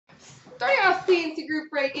Starting off CNC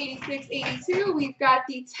group break 86-82, we've got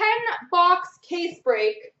the 10-box case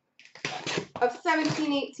break of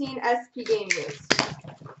 1718 SP Game News.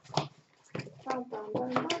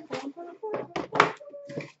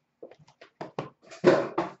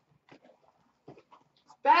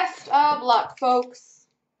 Best of luck, folks.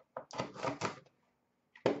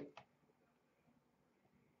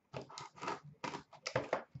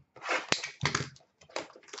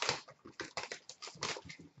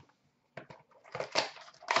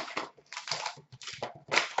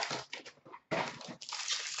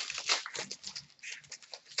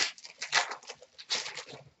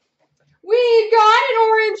 We've got an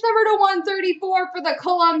orange number to 134 for the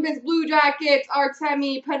Columbus Blue Jackets,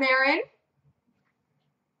 Artemi Panarin.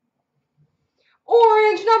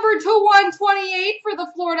 Orange number to 128 for the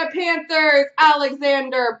Florida Panthers,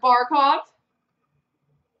 Alexander Barkov.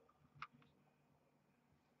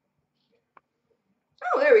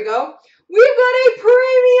 Oh, there we go. We've got a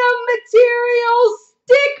premium material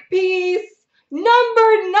stick piece,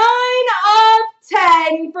 number 9 of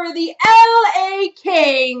 10 for the LA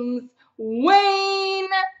Kings, Wayne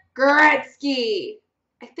Gretzky.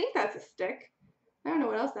 I think that's a stick. I don't know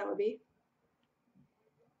what else that would be.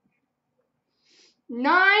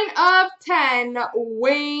 9 of 10,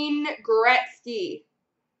 Wayne Gretzky.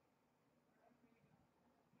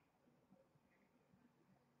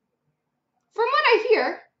 From what I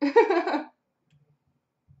hear,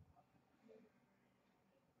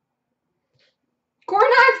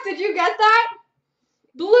 Cornax, did you get that?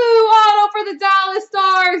 Blue auto for the Dallas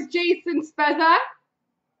Stars, Jason Spezza.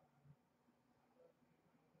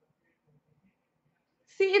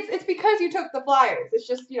 See, it's because you took the Flyers. It's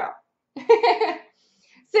just, you know.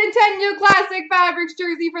 Centennial Classic Fabrics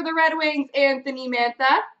jersey for the Red Wings, Anthony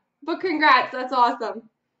Mantha. But congrats, that's awesome.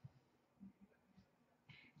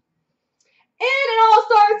 And an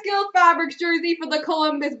All-Star Skills Fabrics jersey for the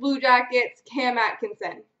Columbus Blue Jackets, Cam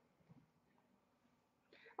Atkinson.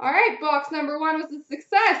 All right, box number 1 was a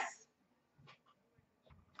success.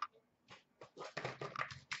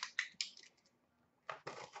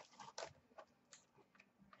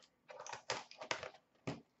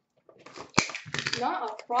 Not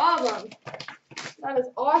a problem. That is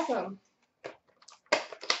awesome.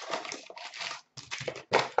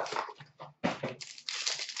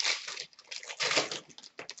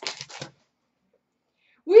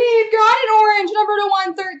 We've got an orange number to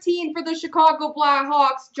 113 for the Chicago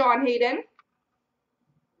Blackhawks, John Hayden.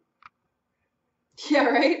 Yeah,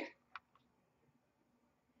 right?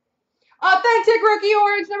 Authentic rookie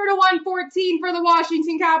orange number to 114 for the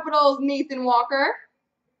Washington Capitals, Nathan Walker.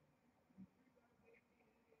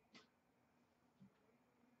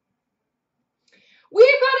 We've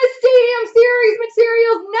got a Stadium Series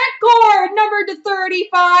Materials net card number to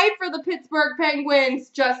 35 for the Pittsburgh Penguins,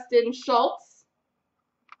 Justin Schultz.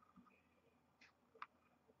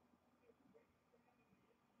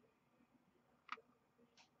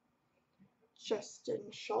 Justin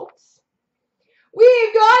Schultz.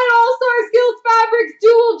 We've got an All-Star Skills Fabrics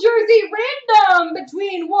dual jersey random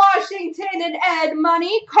between Washington and Ed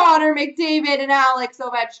Money, Connor McDavid and Alex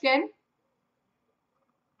Ovechkin.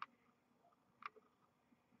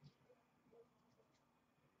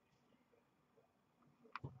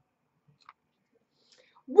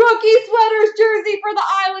 Rookie Sweaters jersey for the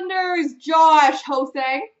Islanders, Josh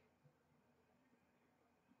Hosang.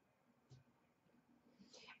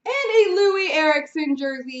 And a Louis Eriksson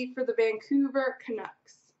jersey for the Vancouver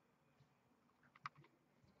Canucks.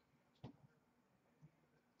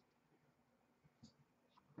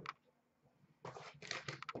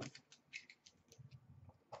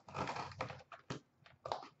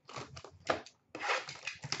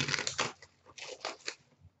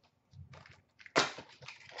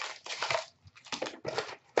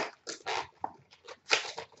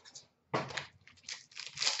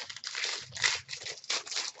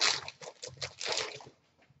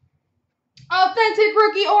 Authentic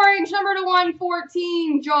rookie orange number to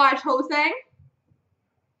 114, Josh Hosang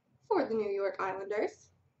for the New York Islanders.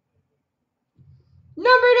 Number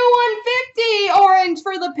to 150, orange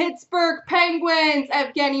for the Pittsburgh Penguins,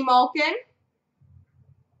 Evgeny Malkin.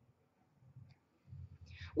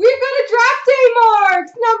 We've got a draft day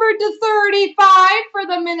marks, number to 35 for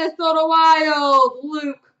the Minnesota Wild,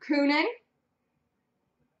 Luke Kunin.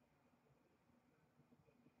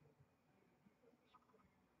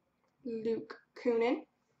 Luke Kunin.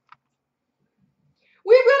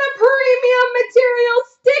 We've got a premium material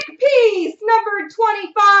stick piece, number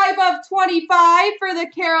 25 of 25 for the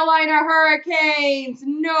Carolina Hurricanes,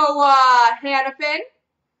 Noah Hanifin.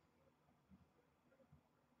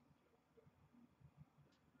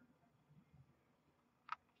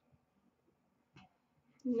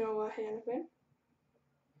 Noah Hannafin.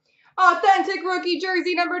 Authentic rookie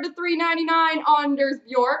jersey number /399, Anders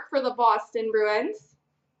Bjork for the Boston Bruins.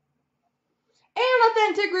 And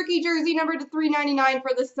authentic rookie jersey number /399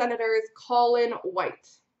 for the Senators, Colin White.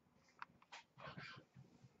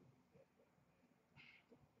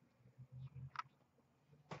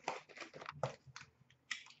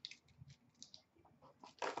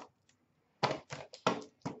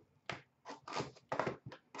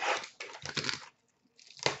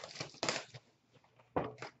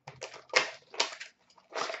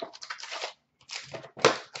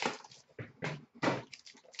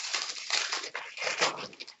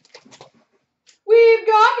 We've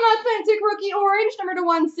got an authentic rookie orange, number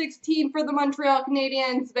 /116 for the Montreal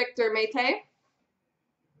Canadiens, Victor Mete.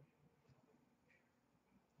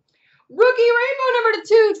 Rookie rainbow number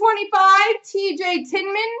 /225, TJ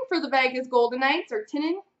Tinman for the Vegas Golden Knights, or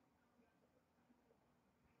Tinnin.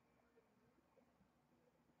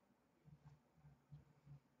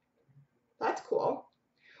 That's cool.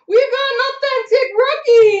 We've got an authentic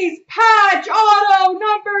rookies patch auto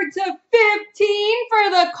number /15 for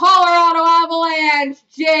the Colorado Avalanche,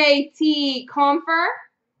 JT Compher.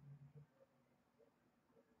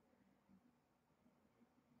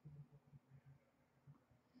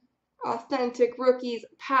 Authentic rookies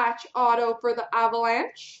patch auto for the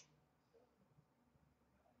Avalanche.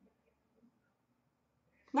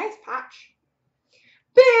 Nice patch.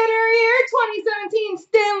 Banner year 2017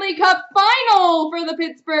 Stanley Cup Final for the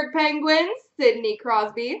Pittsburgh Penguins, Sidney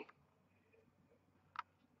Crosby.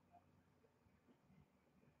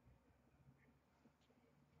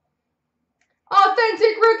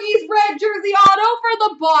 Authentic rookies red jersey auto for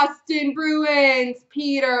the Boston Bruins,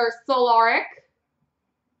 Peter Solaric.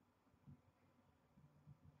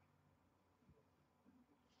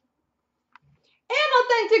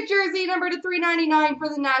 And authentic jersey number /399 for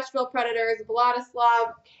the Nashville Predators,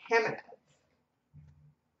 Vladislav Kamenev.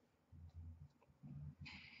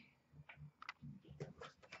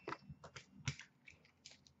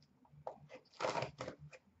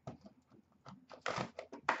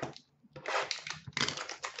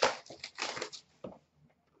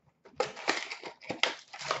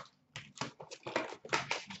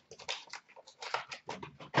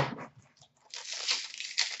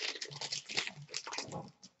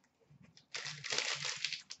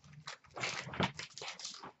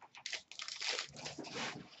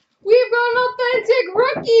 We've got an authentic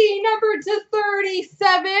rookie number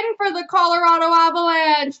 /37 for the Colorado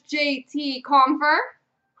Avalanche, JT Compher.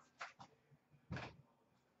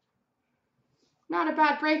 Not a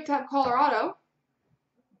bad break to have Colorado.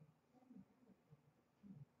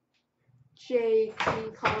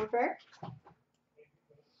 JT Compher.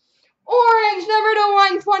 Orange number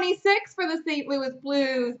 /126 for the St. Louis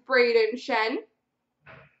Blues, Braden Shen.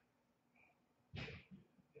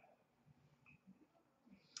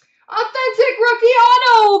 Authentic rookie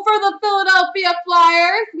auto for the Philadelphia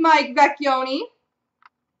Flyers, Mike Vecchione.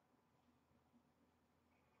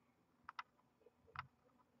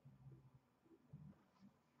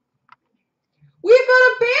 We've got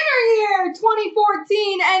a banner year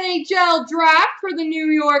 2014 NHL draft for the New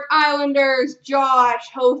York Islanders, Josh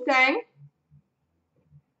Hosang.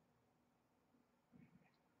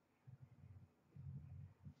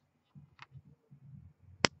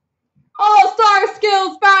 All-Star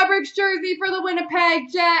Skills Fabrics jersey for the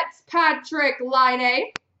Winnipeg Jets, Patrick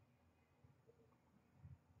Laine.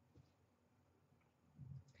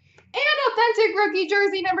 And authentic rookie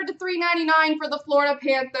jersey number /399 for the Florida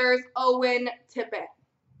Panthers, Owen Tippett.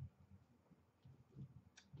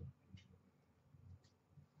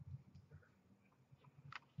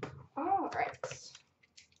 All right.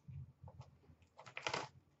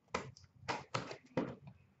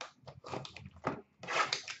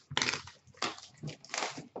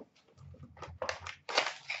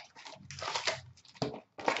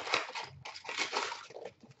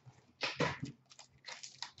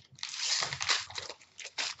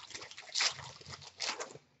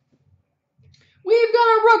 We've got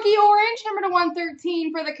a rookie orange, number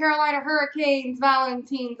 /113 for the Carolina Hurricanes,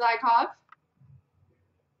 Valentin Zykov.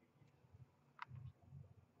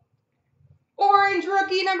 Orange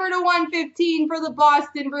rookie number /115 for the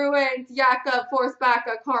Boston Bruins, Jakob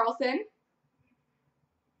Forsbacka-Karlsson.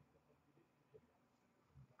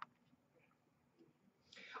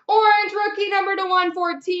 Orange rookie number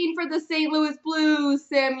 /114 for the St. Louis Blues,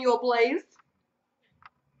 Samuel Blaze.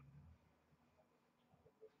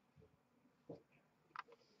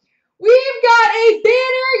 We've got a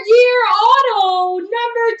banner year auto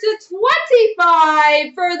number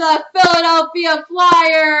 /25 for the Philadelphia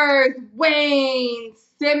Flyers, Wayne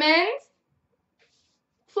Simmons.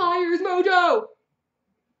 Flyers mojo.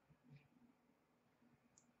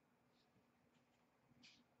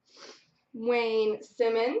 Wayne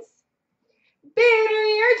Simmons. Banner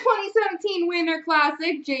year 2017 Winter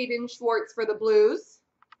Classic, Jaden Schwartz for the Blues.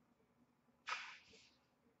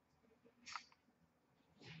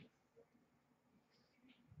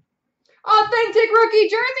 Authentic rookie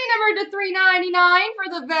jersey number to 399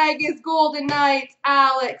 for the Vegas Golden Knights,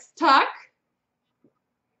 Alex Tuck.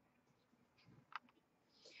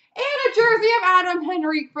 And a jersey of Adam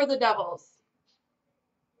Henrique for the Devils.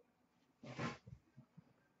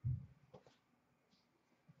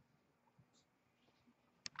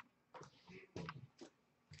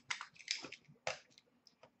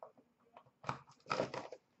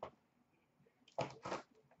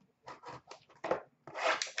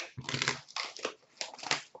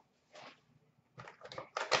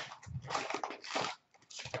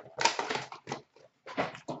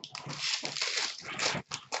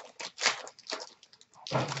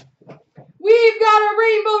 We've got a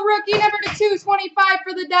rainbow rookie number to 225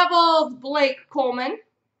 for the Devils, Blake Coleman.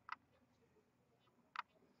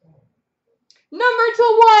 Number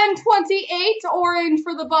to 128, orange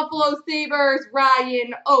for the Buffalo Sabres,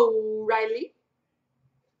 Ryan O'Reilly.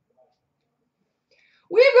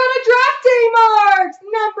 We've got a draft day marks,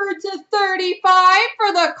 number to 35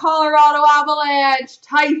 for the Colorado Avalanche,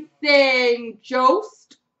 Tyson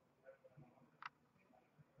Jost.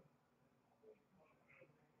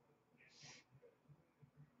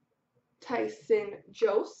 Tyson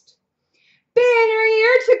Jost. Banner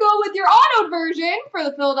year to go with your auto version for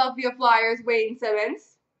the Philadelphia Flyers, Wayne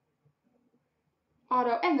Simmons.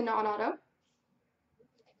 Auto and the non-auto.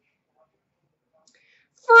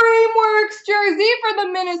 Frameworks jersey for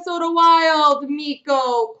the Minnesota Wild,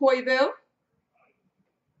 Mikko Koivu.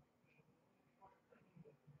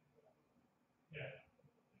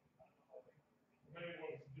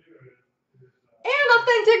 And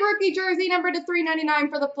authentic rookie jersey number to 399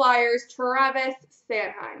 for the Flyers, Travis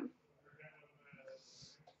Sanheim.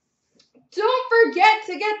 Don't forget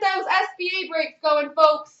to get those SBA breaks going,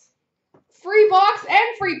 folks. Free box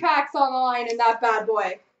and free packs on the line in that bad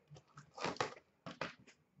boy.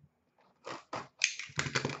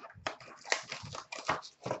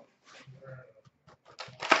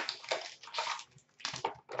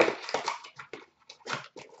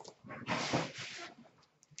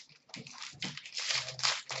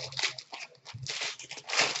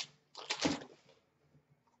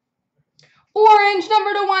 Orange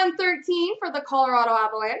number to 113 for the Colorado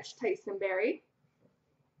Avalanche, Tyson Barrie.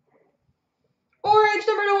 Orange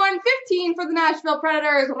number to 115 for the Nashville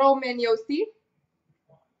Predators, Roman Josi.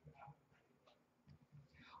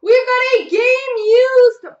 We've got a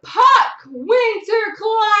game-used puck Winter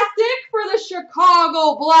Classic for the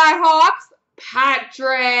Chicago Blackhawks,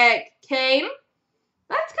 Patrick Kane.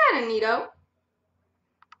 That's kind of neato.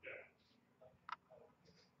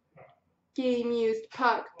 Game-used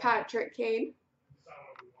puck, Patrick Kane.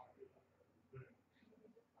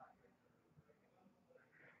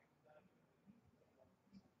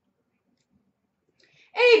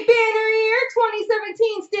 A banner year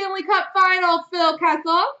 2017 Stanley Cup Final, Phil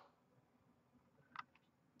Kessel.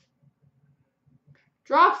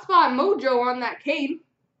 Drop spot mojo on that Kane.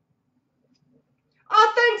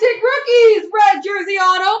 Authentic rookies, red jersey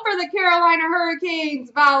auto for the Carolina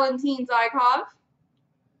Hurricanes, Valentin Zykov.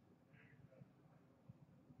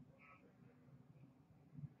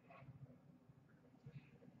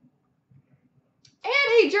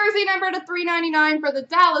 And a jersey number to 399 for the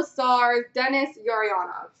Dallas Stars, Denis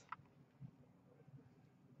Urianov.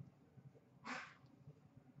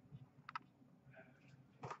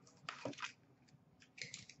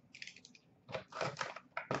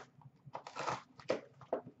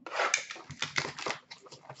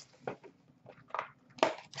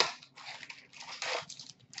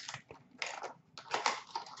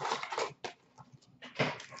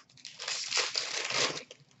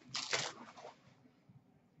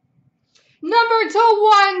 Number to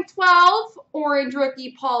 112, orange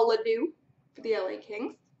rookie Paul Ledoux for the LA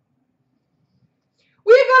Kings.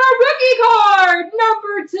 We've got a rookie card,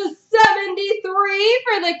 number to 73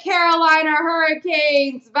 for the Carolina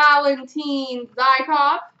Hurricanes, Valentin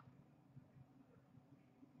Zykov.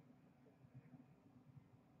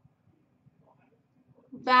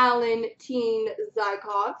 Valentin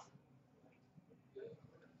Zykov.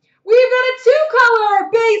 We've got a two-color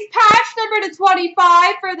base patch, number to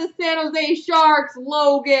 25 for the San Jose Sharks,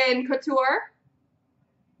 Logan Couture.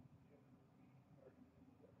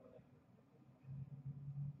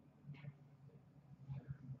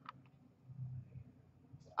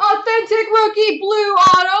 Authentic rookie blue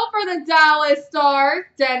auto for the Dallas Stars,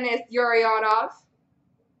 Denis Urianov.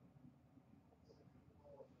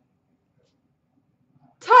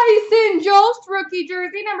 Tyson Jost, rookie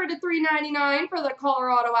jersey, number to 399 for the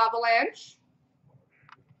Colorado Avalanche.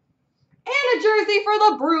 And a jersey for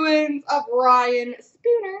the Bruins of Ryan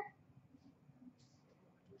Spooner.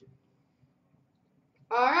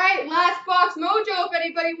 All right, last box mojo if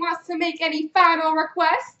anybody wants to make any final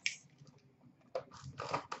requests.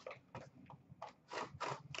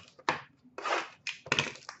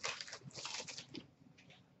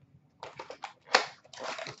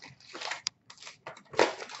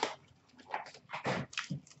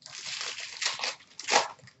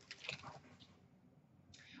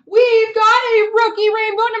 We've got a rookie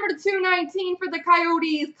rainbow, number to 219 for the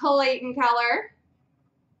Coyotes, Clayton Keller.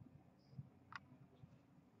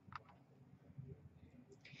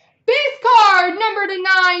 Base card, number to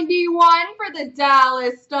 91 for the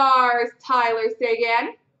Dallas Stars, Tyler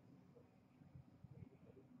Seguin.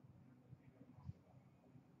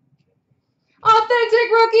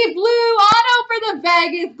 Authentic rookie blue auto for the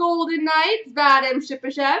Vegas Golden Knights, Vadim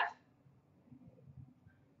Shipachyov.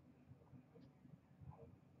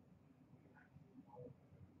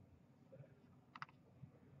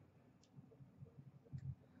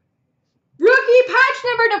 Rookie patch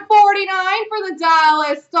number to 49 for the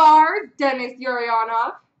Dallas Stars, Denis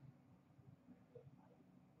Urianov.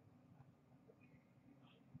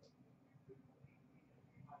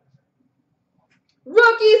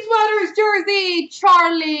 Rookie sweaters jersey,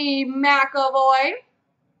 Charlie McAvoy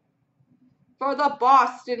for the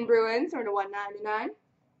Boston Bruins, number to 199.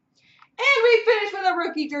 And we finish with a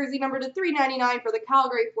rookie jersey, number to 399 for the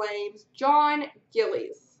Calgary Flames, John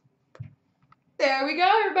Gillies. There we go,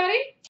 everybody.